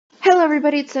Hello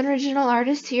everybody, it's an original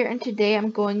artist here, and today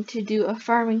I'm going to do a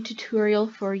farming tutorial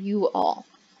for you all.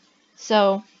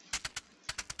 So,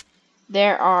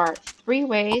 there are 3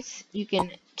 ways you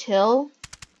can till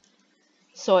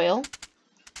soil.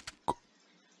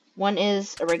 One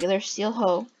is a regular steel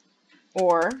hoe,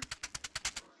 or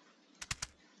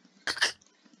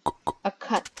a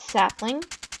cut sapling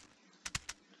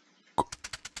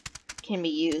can be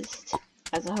used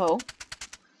as a hoe.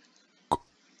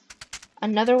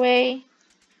 Another way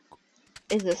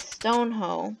is a stone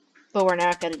hoe, but we're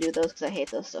not going to do those because I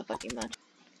hate those so fucking much.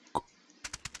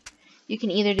 You can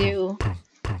either do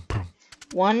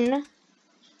 1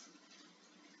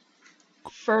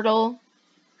 fertile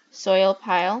soil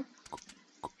pile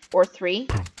or 3,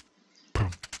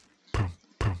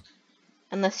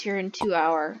 unless you're in 2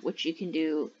 hour, which you can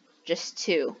do just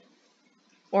 2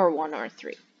 or 1 or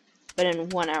 3. But in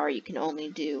 1 hour you can only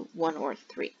do 1 or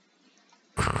 3.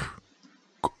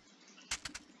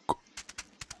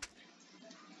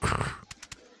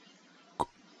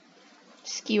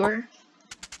 Skewer.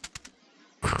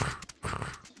 I'm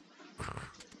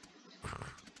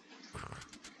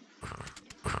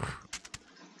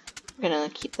gonna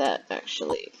keep that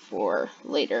actually for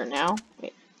later now.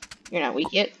 Wait, you're not weak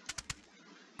yet?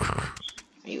 Are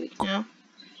you weak now?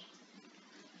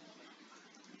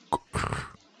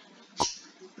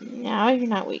 Now you're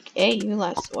not weak. Hey, you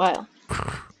last a while.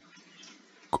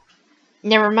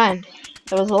 Never mind.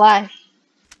 That was a lie.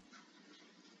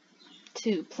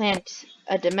 To plant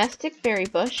a domestic berry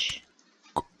bush,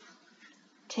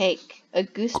 take a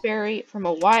gooseberry from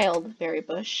a wild berry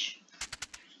bush,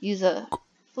 use a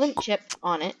flint chip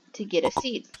on it to get a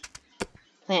seed,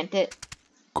 plant it,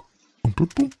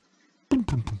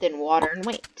 then water and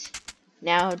wait.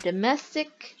 Now,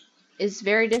 domestic is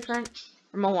very different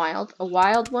from a wild. A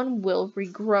wild one will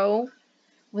regrow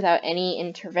without any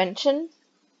intervention,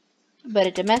 but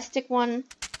a domestic one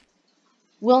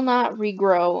will not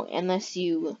regrow unless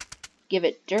you give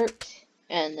it dirt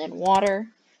and then water.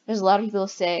 There's a lot of people who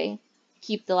say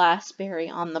keep the last berry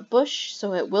on the bush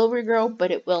so it will regrow,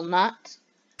 but it will not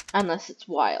unless it's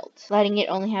wild. Letting it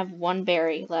only have 1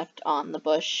 berry left on the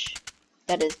bush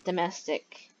that is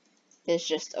domestic is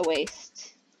just a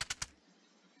waste.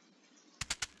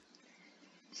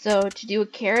 So to do a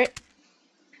carrot,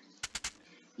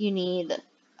 you need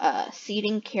a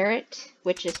seeding carrot,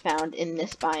 which is found in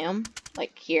this biome,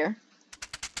 like here.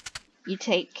 You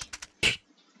take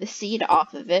the seed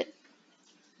off of it,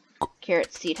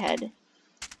 carrot seed head,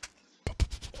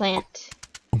 plant,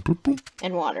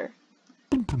 and water.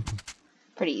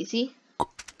 Pretty easy.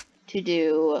 To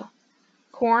do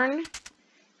corn,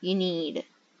 you need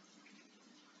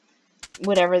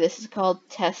whatever this is called,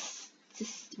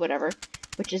 whatever,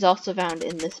 which is also found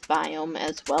in this biome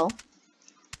as well.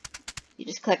 You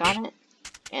just click on it,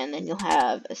 and then you'll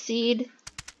have a seed,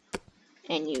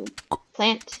 and you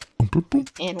plant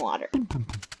and water.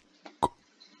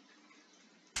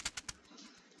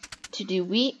 To do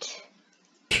wheat,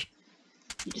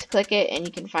 you just click it, and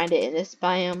you can find it in this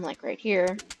biome, like right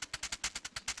here.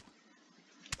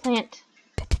 Plant,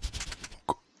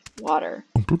 water.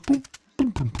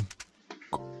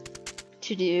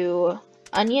 To do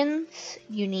onions,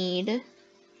 you need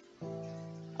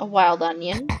a wild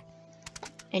onion,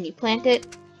 and you plant it,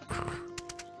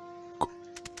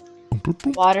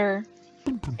 water,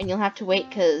 and you'll have to wait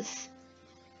because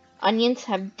onions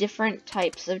have different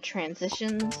types of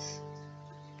transitions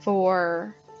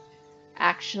for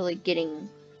actually getting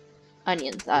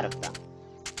onions out of them.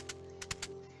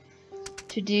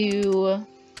 To do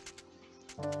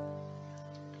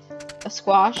a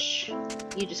squash,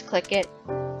 you just click it,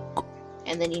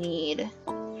 and then you need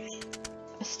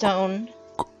a stone,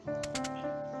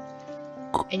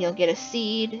 and you'll get a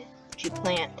seed, which you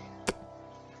plant,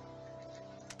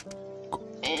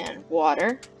 and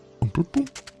water.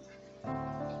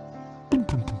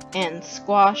 And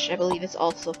squash, I believe, is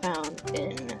also found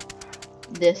in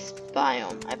this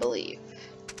biome, I believe.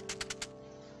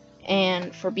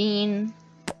 And for bean,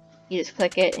 you just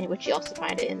click it, in which you also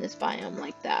find it in this biome,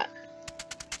 like that.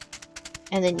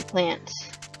 And then you plant.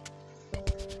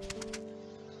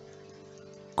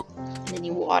 And then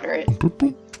you water it.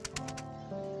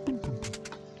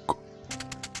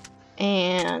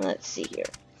 And let's see here.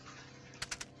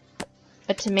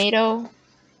 A tomato,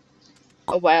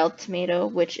 a wild tomato,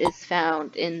 which is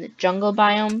found in the jungle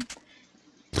biome.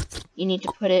 You need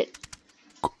to put it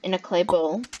in a clay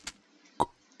bowl.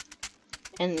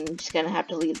 And you're just gonna have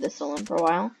to leave this alone for a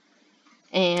while.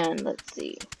 And let's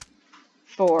see.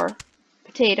 For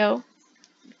potato,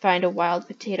 find a wild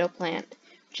potato plant,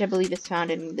 which I believe is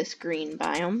found in this green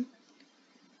biome.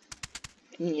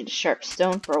 You need a sharp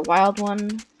stone for a wild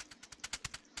one.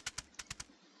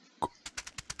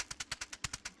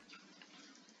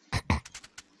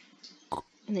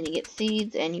 And then you get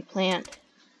seeds and you plant.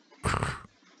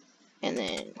 And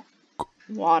then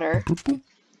water.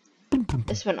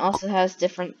 This one also has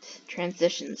different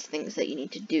transitions, things that you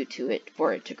need to do to it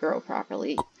for it to grow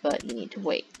properly, but you need to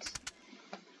wait.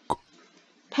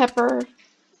 Pepper,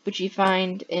 which you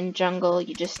find in jungle,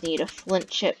 you just need a flint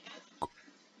chip,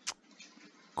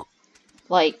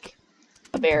 like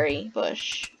a berry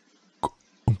bush,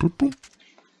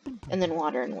 and then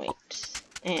water and wait.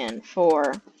 And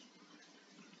for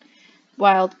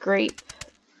wild grape,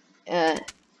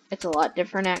 it's a lot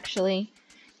different actually.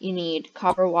 You need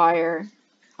copper wire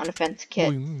on a fence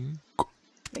kit,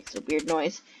 makes a weird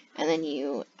noise, and then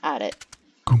you add it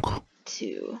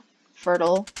to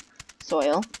fertile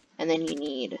soil, and then you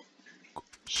need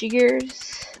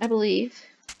shears, I believe,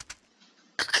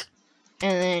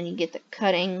 and then you get the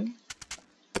cutting,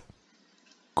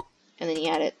 and then you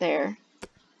add it there,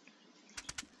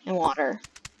 and water.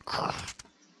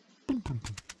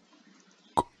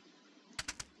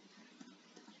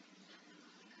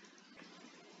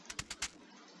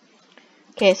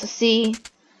 Okay, so see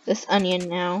this onion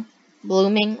now,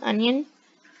 blooming onion.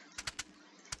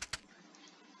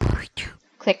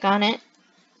 Click on it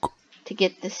to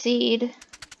get the seed.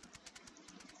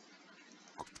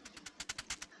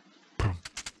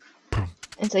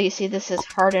 And so you see this is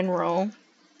harden row.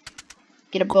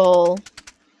 Get a bowl,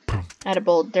 add a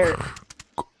bowl of dirt,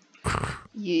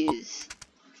 use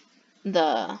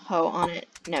the hoe on it.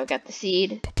 Now we got the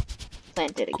seed,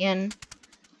 plant it again,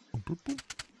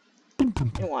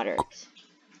 and water it.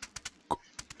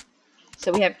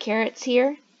 So we have carrots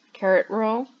here, carrot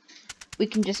row. We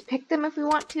can just pick them if we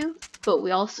want to, but we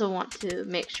also want to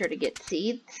make sure to get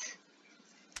seeds.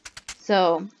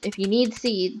 So if you need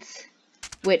seeds,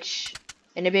 which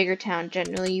in a bigger town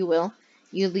generally you will,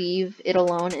 you leave it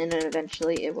alone and then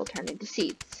eventually it will turn into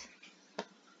seeds.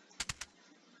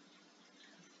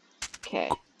 Okay,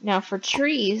 now for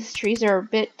trees are a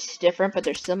bit different, but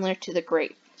they're similar to the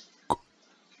grape.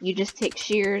 You just take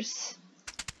shears,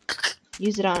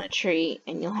 use it on a tree,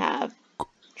 and you'll have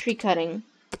tree cutting.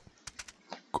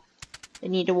 You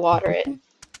need to water it,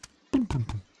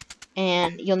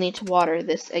 and you'll need to water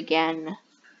this again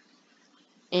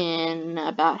in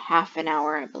about half an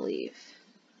hour, I believe.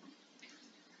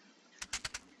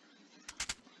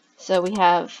 So we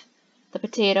have the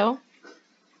potato.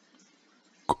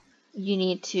 You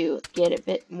need to get a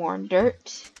bit more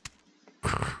dirt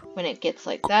when it gets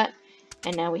like that.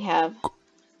 And now we have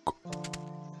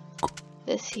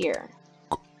this here.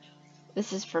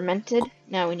 This is fermented.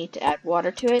 Now we need to add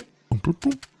water to it.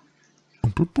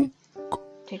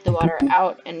 Take the water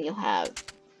out and you'll have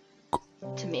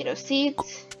tomato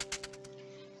seeds,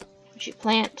 which you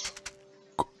plant,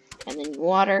 and then you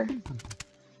water,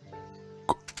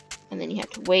 and then you have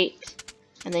to wait,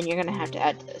 and then you're going to have to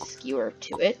add a skewer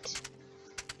to it.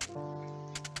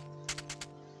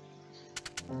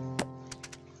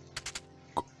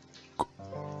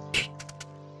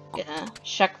 Gonna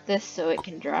shuck this so it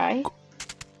can dry.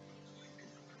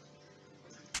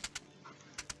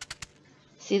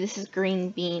 See, this is green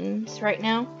beans right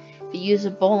now. If you use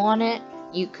a bowl on it,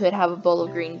 you could have a bowl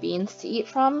of green beans to eat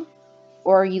from,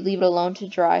 or you leave it alone to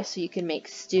dry so you can make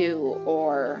stew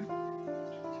or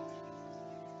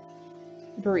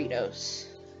burritos.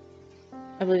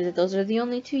 I believe that those are the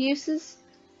only two uses.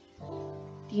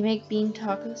 Do you make bean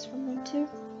tacos from them too?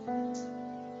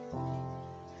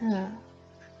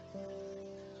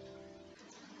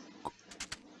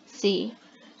 See,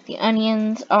 the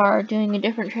onions are doing a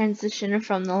different transition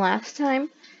from the last time.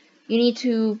 You need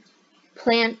to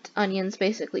plant onions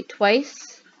basically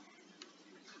twice,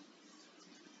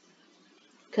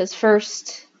 because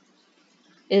first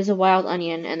is a wild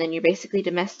onion, and then you're basically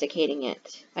domesticating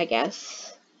it, I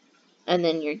guess, and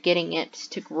then you're getting it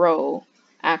to grow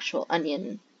actual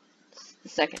onion the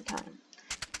second time.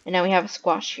 And now we have a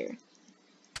squash here,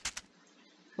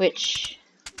 which,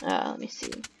 let me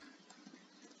see.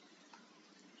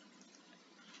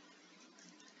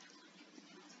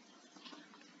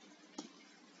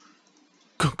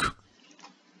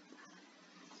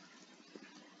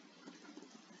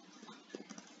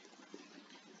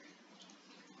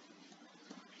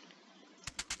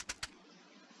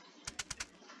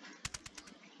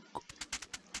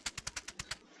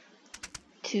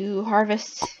 To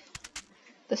harvest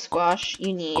the squash,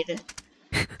 you need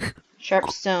sharp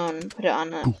stone, put it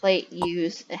on a plate,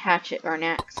 use a hatchet or an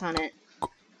axe on it.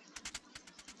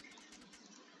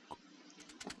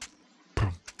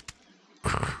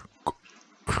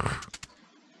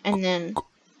 And then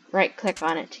right click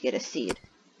on it to get a seed.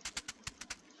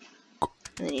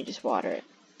 And then you just water it.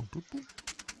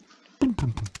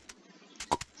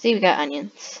 See, we got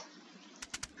onions.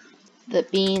 The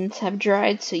beans have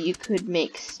dried, so you could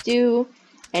make stew,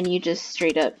 and you just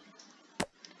straight up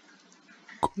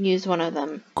use one of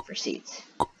them for seeds.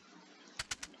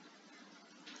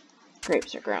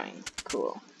 Grapes are growing.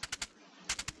 Cool.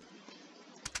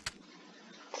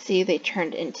 See, they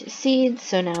turned into seeds,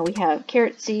 so now we have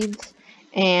carrot seeds,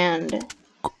 and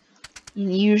you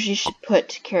usually should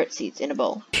put carrot seeds in a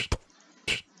bowl.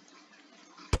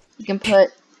 You can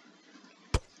put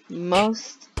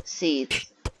most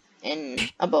seeds in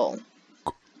a bowl.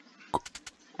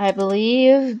 I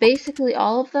believe basically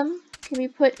all of them can be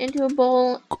put into a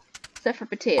bowl except for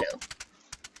potato.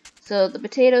 So the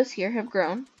potatoes here have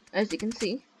grown, as you can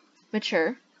see,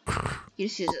 mature. You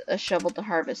just use a shovel to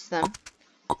harvest them.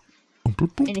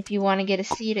 And if you want to get a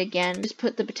seed again, just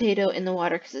put the potato in the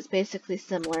water because it's basically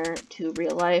similar to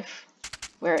real life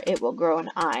where it will grow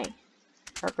an eye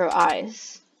or grow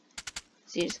eyes.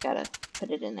 So you just gotta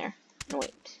put it in there and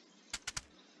wait.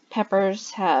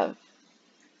 Peppers have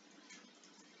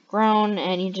grown,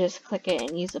 and you just click it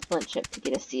and use a flint chip to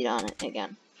get a seed on it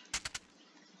again.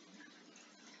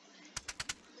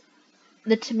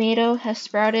 The tomato has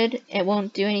sprouted. It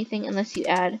won't do anything unless you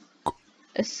add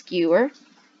a skewer.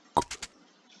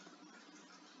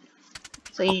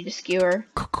 So you need a skewer,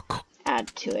 add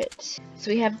to it.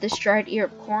 So we have this dried ear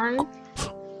of corn.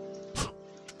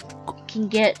 You can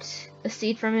get a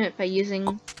seed from it by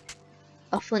using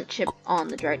a flint chip on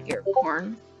the dried ear of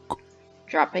corn,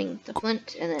 dropping the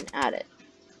flint, and then add it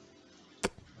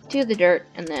to the dirt,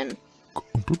 and then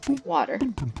water.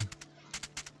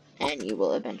 And you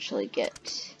will eventually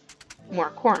get more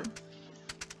corn.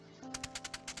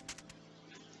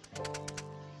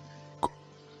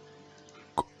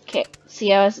 Okay, see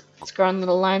how it's growing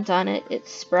little lines on it?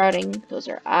 It's sprouting. Those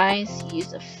are eyes. You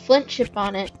use a flint chip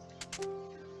on it,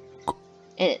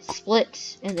 and it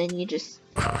splits, and then you just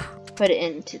put it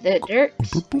into the dirt,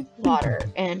 water,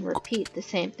 and repeat the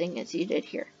same thing as you did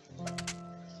here.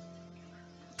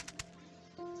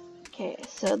 Okay,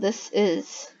 so this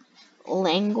is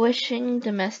languishing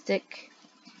domestic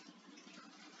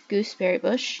gooseberry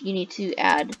bush. You need to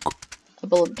add a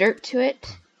bowl of dirt to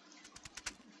it,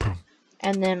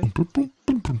 and then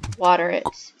water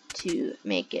it to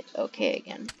make it okay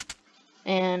again.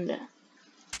 And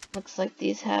looks like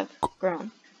these have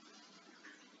grown.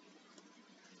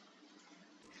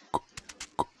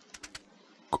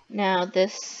 Now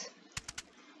this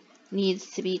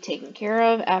needs to be taken care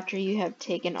of after you have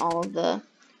taken all of the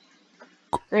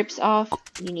grapes off.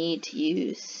 You need to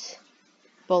use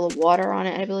a bowl of water on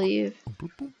it, I believe.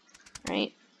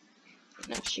 Right?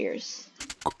 No, shears.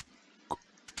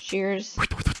 Shears,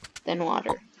 then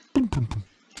water. And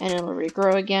it'll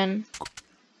regrow again.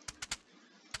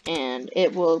 And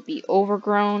it will be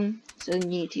overgrown, so you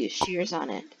need to use shears on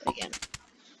it again.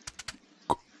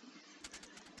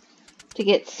 To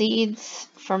get seeds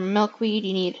from milkweed,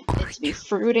 you need it to be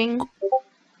fruiting,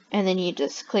 and then you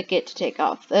just click it to take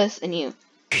off this, and you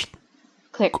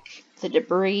click the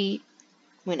debris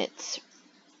when it's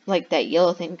like that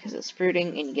yellow thing because it's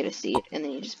fruiting, and you get a seed, and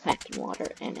then you just plant and water,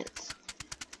 and it's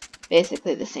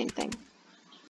basically the same thing.